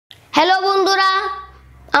Hello बंधुरा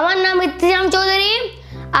আমার নাম ইরতেসাম চৌধুরী।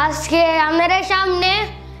 আজকে আপনাদের সামনে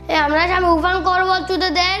ওপেন করব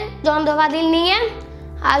চুদেদের যন্ত্রপাতি নিয়ে।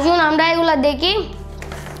 আসুন আমরা এগুলো দেখি।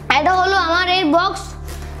 এটা হলো আমার এই বক্স,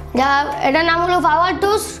 যা এটার নাম হলো পাওয়ার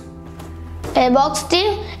টুলস। এই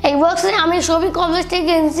বক্সে আমি সবই কলেজ থেকে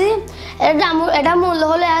কিনছি। এটা মূল্য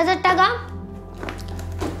হলো 1000 টাকা।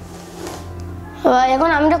 এখন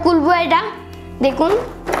আমরা খুলবো এটা, দেখুন।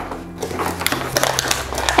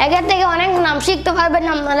 একের থেকে অনেক নাম শিখতে পারবেন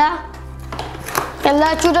আপনারা। এগুলো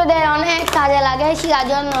ছোটদের অনেক কাজে লাগে শেখার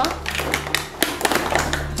জন্য।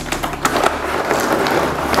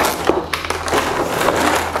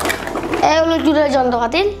 এগুলো ছোটদের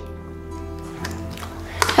যন্ত্রপাতি।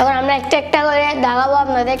 এখন আমরা একটা একটা করে দেখাবো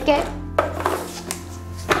আপনাদেরকে।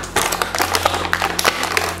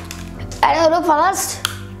 এটা হলো ফার্স্ট,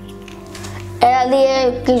 এটা দিয়ে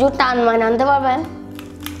কিছু টান মান আনতে পারবেন।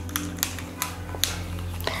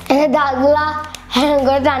 দাঁতগুলা হ্যাঁ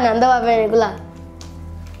করে টান আনতে পারবেন। এগুলা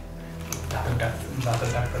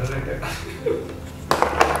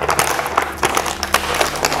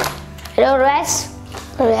রেস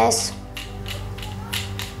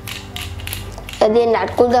দিয়ে নাট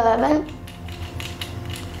খুলতে পারবেন।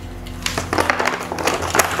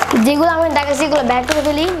 যেগুলো আমি দেখাচ্ছি সেগুলো ব্যাক করে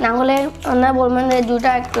ফেলি, না হলে আপনারা বলবেন যে দুটা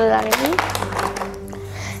একটু লাগাচ্ছি।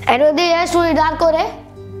 এটা দিয়ে সুই দাঁড় করে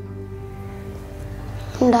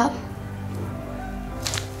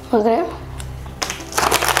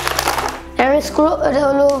স্ক্রু, এটা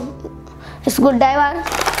হলো স্ক্রু ড্রাইভার।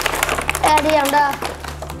 এটা দিয়ে আমরা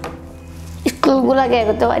স্ক্রুগুলোকে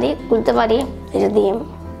খুলতে পারি এটা দিয়ে।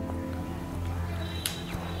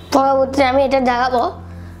 পরবর্তীতে আমি এটা দেখাবো।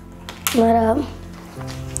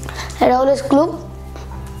 এটা হলো স্ক্রু,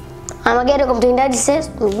 আমাকে এরকম তিনটা দিচ্ছে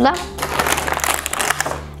স্ক্রুগুলা।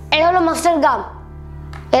 এটা হলো মাস্টার গাম,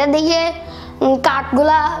 এটা দিয়ে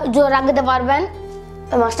কাঠগুলা জোর রাখতে পারবেন।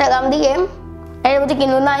 মাস্টার গাম দিয়ে এর মধ্যে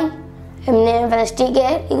কিনু নাই, এমনি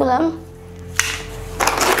প্লাস্টিকের এগুলা।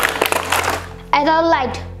 এটা হলো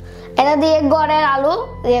লাইট, এটা দিয়ে ঘরের আলো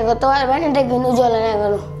ইয়ে করতে পারবেন। এটা কিন্তু জ্বলে না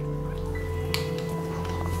গেল।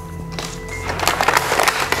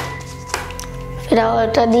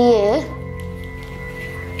 এটা দিয়ে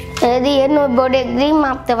 90 ডিগ্রি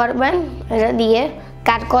মাপতে পারবেন। এটা দিয়ে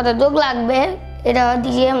কাট কতটুকু লাগবে এটা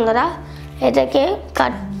দিয়ে আপনারা এটাকে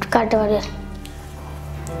কাটতে পারেন।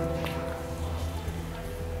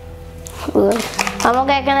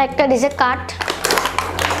 আমাকে এখানে একটা দিছে কাঠ,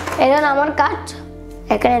 এটা আমার কাঠ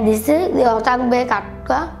এখানে দিছে, দেওয়া থাকবে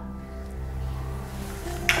কাঠটা।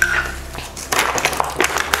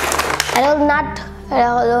 এটা হলো নাট, এটা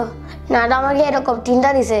হলো নাট। আমাকে এরকম তিনটা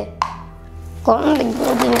দিছে, কম দেখবো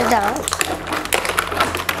তিনটা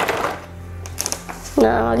না,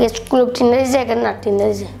 আমাকে স্ক্রু তিনটা দিছে, এখানে নাট তিনটা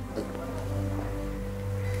দিছে।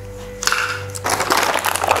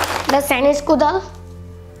 এটা চাইনিজ কোদাল,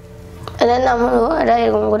 এটার নাম হলো, এটা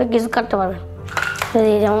এরকম করে কিছু কাটতে পারবেন,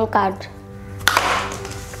 যেমন কাঠ।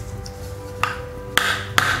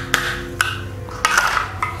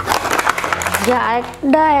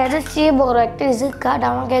 আরেকটা এটা চেয়ে বড় একটা দিছে কাঠ,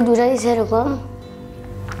 আমাকে দুটা দিছে এরকম।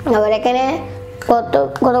 আবার এখানে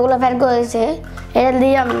কতগুলো ফ্যান করেছে, এটা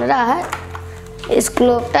দিয়ে আপনারা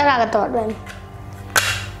স্ক্রুটা লাগাতে পারবেন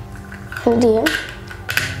দিয়ে।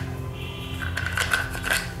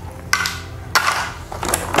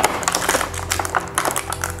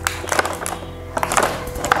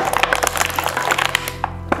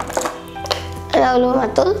 এটা হলো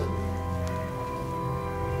মাতুল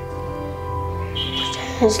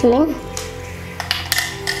স্লিং।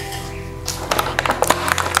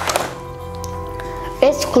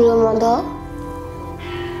 এই স্ক্রুর মধ্যে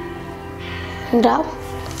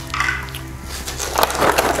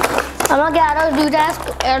আমাকে আরো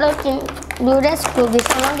দুইটা স্ক্রু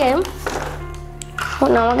দিচ্ছে।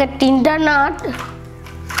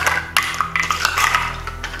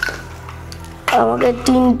 আমাকে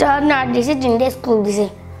তিনটা নাট, দিছে, তিনটে স্ক্রু দিছে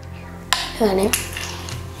এখানে।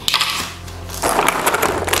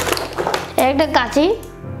 একটা কাঁচি,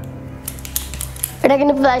 এটা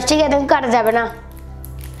কিন্তু প্লাস্টিক, এটা কাটা যাবে না,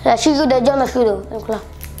 শিশুদের জন্য শুধু এগুলো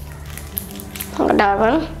কাটা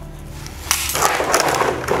পারবেন।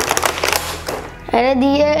 এটা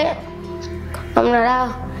দিয়ে আপনারা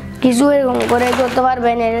কিছু এরকম করে ধরতে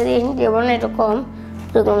পারবেন। এটা দিয়ে যেমন এরকম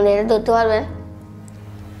এটা ধরতে পারবেন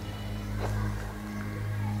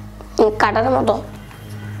কাটার মতো।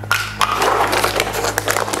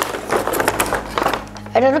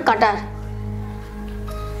 এটা হলো কাটার,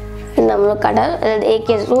 নাম হলো কাটার। এই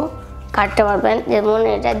কিছু কাটতে পারবেন, যেমন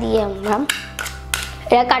এটা দিয়ে আমরা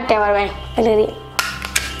এটা কাটতে পারবেন। এটা দিয়ে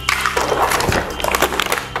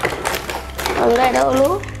আমরা এটা হলো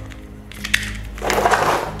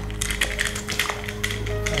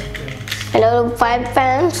এটা হলো 5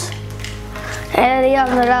 প্যান্স। এটা দিয়ে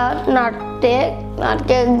আপনারা নাটকে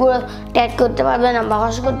ট্যাগ করতে পারবেন,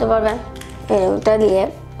 বাস করতে পারবেন এটা দিয়ে।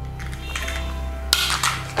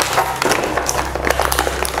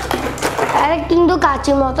 এটা কিন্তু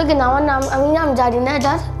কাচির মতো, কিন্তু আমি নাম জানি না,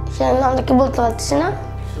 জাস্ট সে নামটা কি বলতে পারছি না।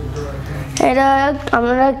 এটা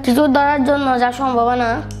আমরা কিছু ধরার জন্য যা সম্ভাবনা,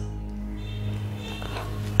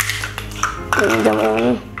 যেমন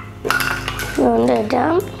এটা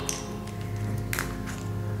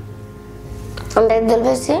আমরা একদল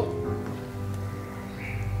পেয়েছি।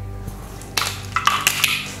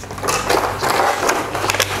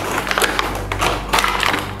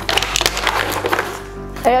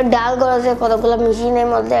 এটা ডাল করেছে কতগুলো মেশিনের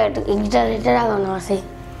মধ্যে, এটা লাগানো আছে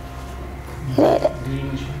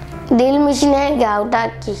ড্রিল মেশিনে গাউটা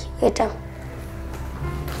কি এটা।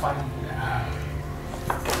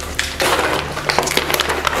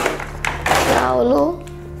 হলো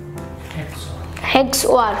হেক্স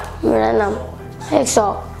ওয়ার, मेरा नाम हेक्स।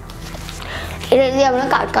 এটা দিয়ে আপনারা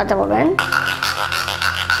কাট কাটতে পারবেন।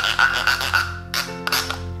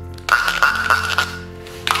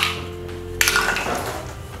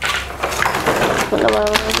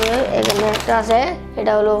 এখানে একটা আছে,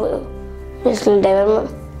 এটা হলো পিস্তল টাইপের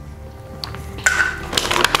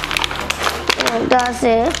একটা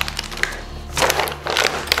আছে।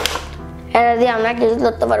 এটা দিয়ে আমরা কিছু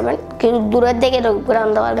ধরতে পারবেন, কিছু দূরের থেকে করে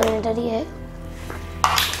আনতে পারবেন এটা দিয়ে।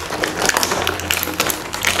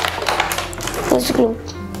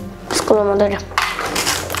 স্কুলের মধ্যে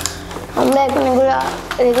আমরা এখন এগুলো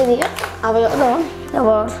রেখে দিয়ে আবার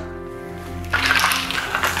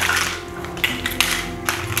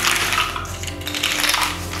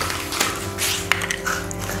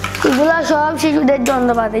এগুলা সব শিশুদের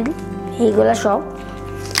যন্ত্রপাতি, এইগুলা সব।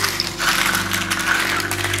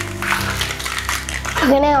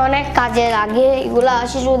 এখানে অনেক কাজে লাগে এগুলা,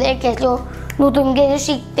 শিশুদের কিছু নতুন কিছু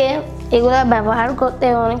শিখতে এগুলা ব্যবহার করতে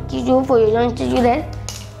অনেক কিছু প্রয়োজন শিশুদের,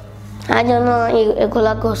 তার জন্য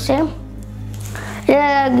এগুলা করছে। এটা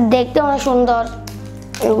দেখতে অনেক সুন্দর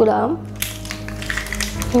এগুলা।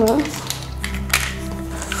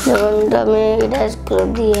 যেমন আমি এটা স্ক্রু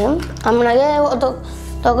দিয়ে আপনাকে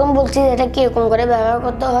তখন বলছি এটা কিরকম করে ব্যবহার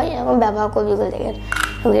করতে হয়, এখন ব্যবহার করবি করে দেখেন।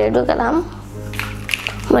 ঢুকালাম,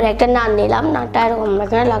 মানে একটা নাট নিলাম, নাটটা এরকম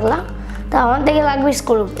এখানে লাগলাম। তো আমার থেকে লাগবে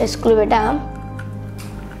স্ক্রু এটা।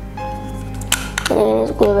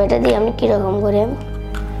 স্ক্রু এটা দিয়ে আমি কীরকম করে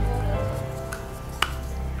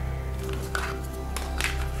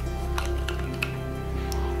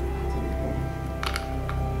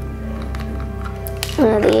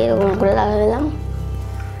এরকম করে লাগা দিলাম।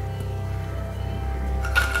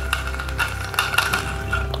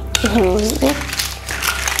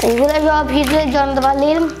 এইগুলো সব হিটের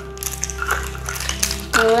যন্ত্রপাতির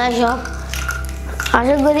সব।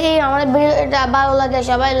 আশা করি আমার ভিডিওটা ভালো লাগে,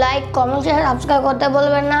 সবাই লাইক কমেন্ট শেয়ার সাবস্ক্রাইব করতে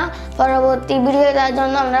বলবেন না। পরবর্তী ভিডিওটার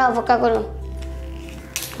জন্য আমরা অপেক্ষা করুন।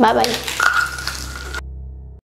 Bye bye.